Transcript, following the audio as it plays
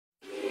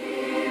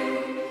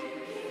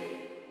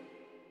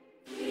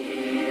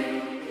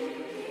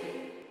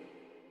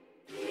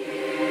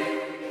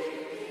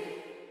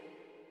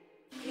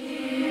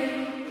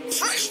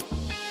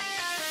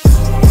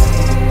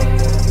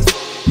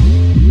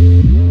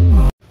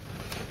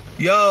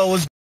Yo,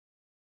 what's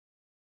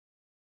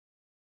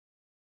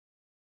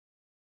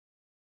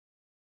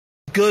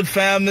good,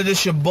 family?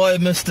 This your boy,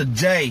 Mr.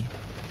 J.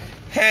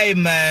 Hey,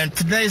 man,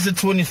 today's the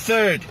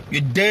 23rd.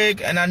 You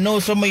dig? And I know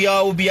some of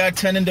y'all will be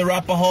attending the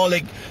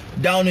Rapaholic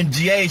down in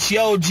GH.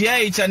 Yo,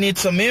 GH, I need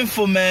some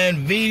info,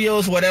 man.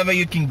 Videos, whatever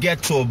you can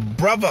get to a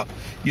brother.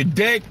 You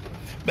dig?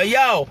 But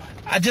yo,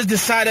 I just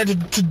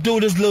decided to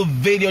do this little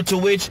video to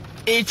which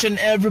each and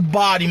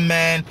everybody,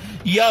 man.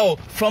 Yo,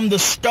 from the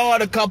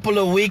start a couple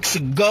of weeks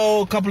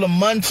ago, a couple of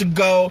months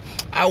ago,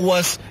 I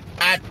was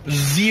at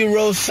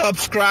 0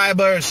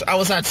 subscribers. I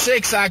was at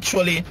 6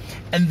 actually.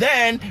 And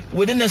then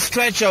within a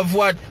stretch of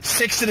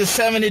 60 to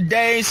 70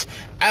 days,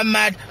 I'm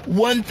at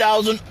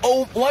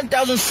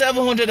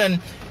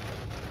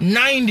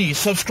 1,790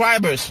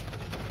 subscribers.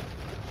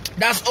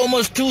 That's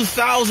almost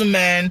 2,000,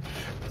 man.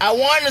 I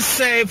want to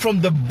say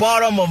from the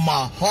bottom of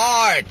my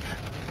heart,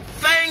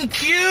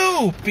 thank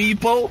you,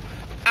 people.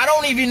 I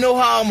don't even know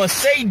how I'm going to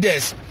say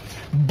this,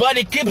 but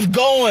it keeps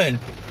going.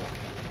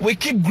 We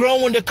keep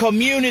growing the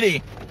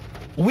community.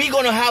 We're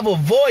going to have a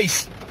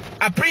voice.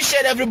 I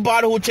appreciate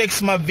everybody who takes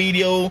my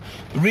video,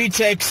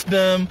 retakes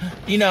them.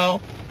 You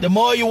know, the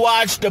more you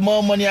watch, the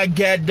more money I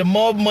get. The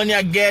more money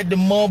I get, the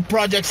more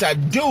projects I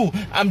do.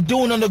 I'm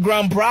doing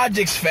underground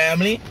projects,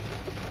 family.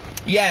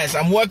 Yes,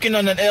 I'm working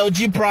on an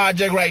LG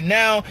project right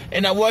now,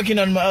 and I'm working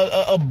on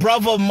a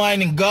brother of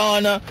mine in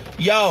Ghana.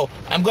 Yo,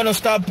 I'm going to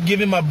start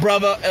giving my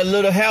brother a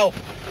little help.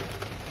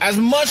 As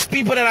much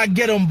people that I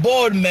get on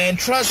board, man,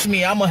 trust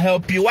me, I'm going to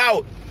help you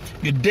out.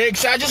 You dig?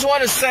 So I just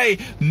want to say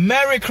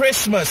Merry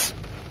Christmas.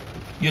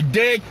 You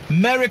dig?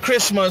 Merry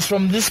Christmas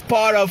from this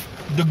part of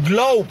the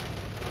globe.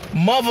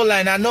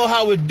 Motherland, I know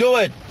how we do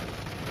it.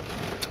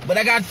 But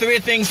I got 3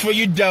 things for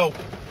you, though.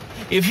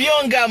 If you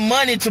don't got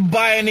money to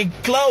buy any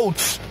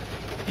clothes,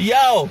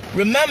 yo,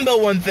 remember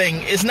one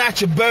thing. It's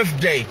not your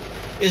birthday.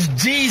 It's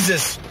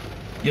Jesus.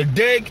 You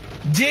dig?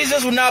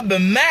 Jesus will not be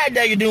mad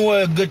that you didn't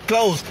wear good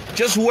clothes.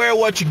 Just wear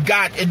what you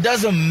got. It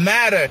doesn't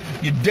matter.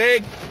 You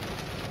dig?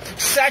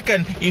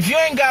 Second, if you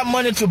ain't got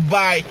money to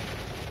buy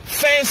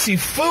fancy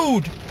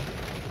food,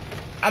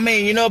 I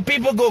mean, you know,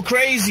 people go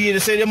crazy. They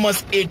say they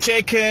must eat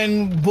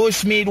chicken,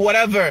 bushmeat,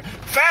 whatever.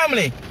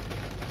 Family,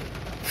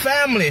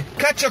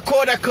 cut your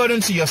coat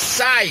according to your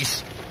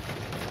size.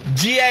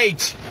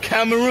 GH,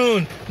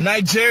 Cameroon,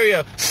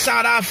 Nigeria,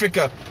 South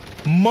Africa,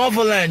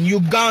 Motherland,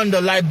 Uganda,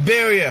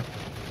 Liberia,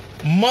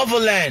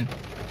 Motherland.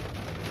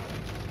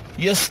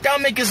 Your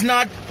stomach is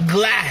not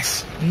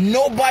glass.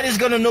 Nobody's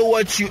gonna know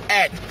what you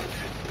ate.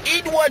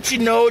 Eat what you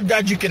know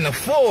that you can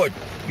afford.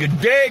 You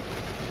dig?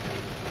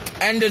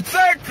 And the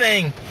third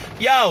thing,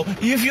 yo,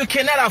 if you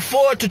cannot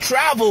afford to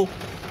travel,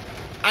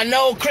 I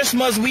know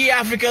Christmas, we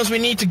Africans, we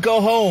need to go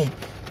home.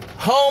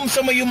 Home,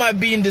 some of you might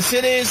be in the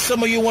cities.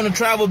 Some of you want to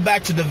travel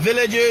back to the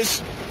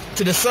villages,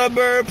 to the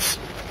suburbs.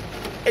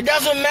 It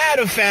doesn't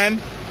matter,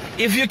 fam.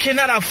 If you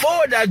cannot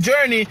afford that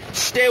journey,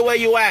 stay where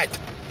you at.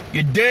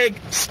 You dig?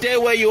 Stay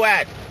where you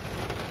at.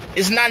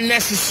 It's not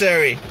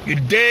necessary. You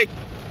dig?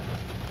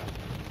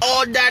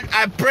 All that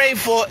I pray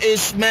for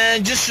is,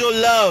 man, just show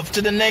love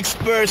to the next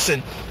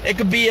person. It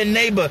could be a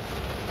neighbor.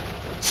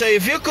 So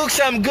if you cook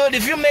something good,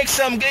 if you make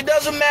something good, it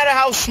doesn't matter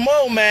how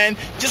small, man.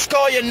 Just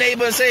call your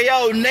neighbor and say,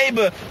 yo,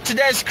 neighbor,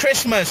 today's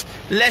Christmas.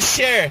 Let's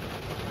share.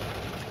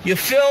 You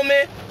feel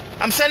me?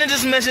 I'm sending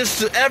this message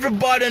to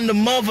everybody in the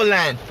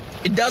motherland.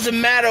 It doesn't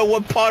matter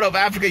what part of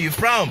Africa you're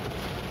from.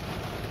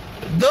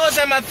 Those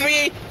are my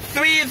three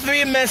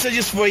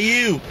messages for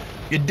you.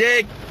 You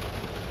dig?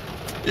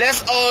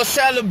 Let's all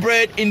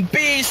celebrate in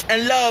peace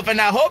and love.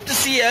 And I hope to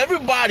see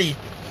everybody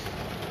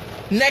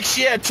next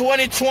year,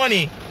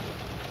 2020.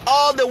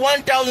 All the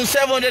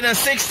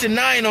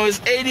 1,769 or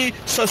 80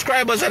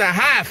 subscribers that I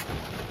have.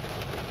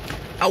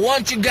 I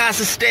want you guys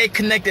to stay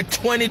connected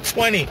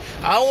 2020.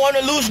 I don't want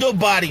to lose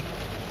nobody.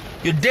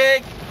 You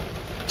dig?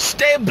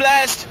 Stay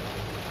blessed.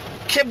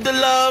 Keep the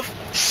love.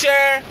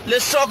 Share.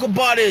 Let's talk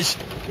about this.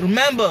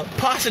 Remember,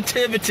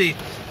 positivity.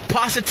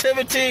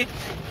 Positivity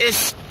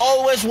is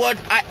always what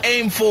I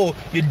aim for.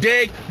 You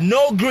dig?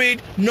 No greed,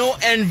 no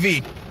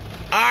envy.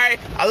 Alright?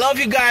 I love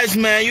you guys,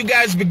 man. You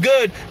guys be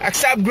good.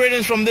 Accept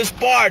greetings from this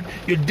part.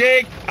 You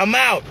dig? I'm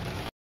out.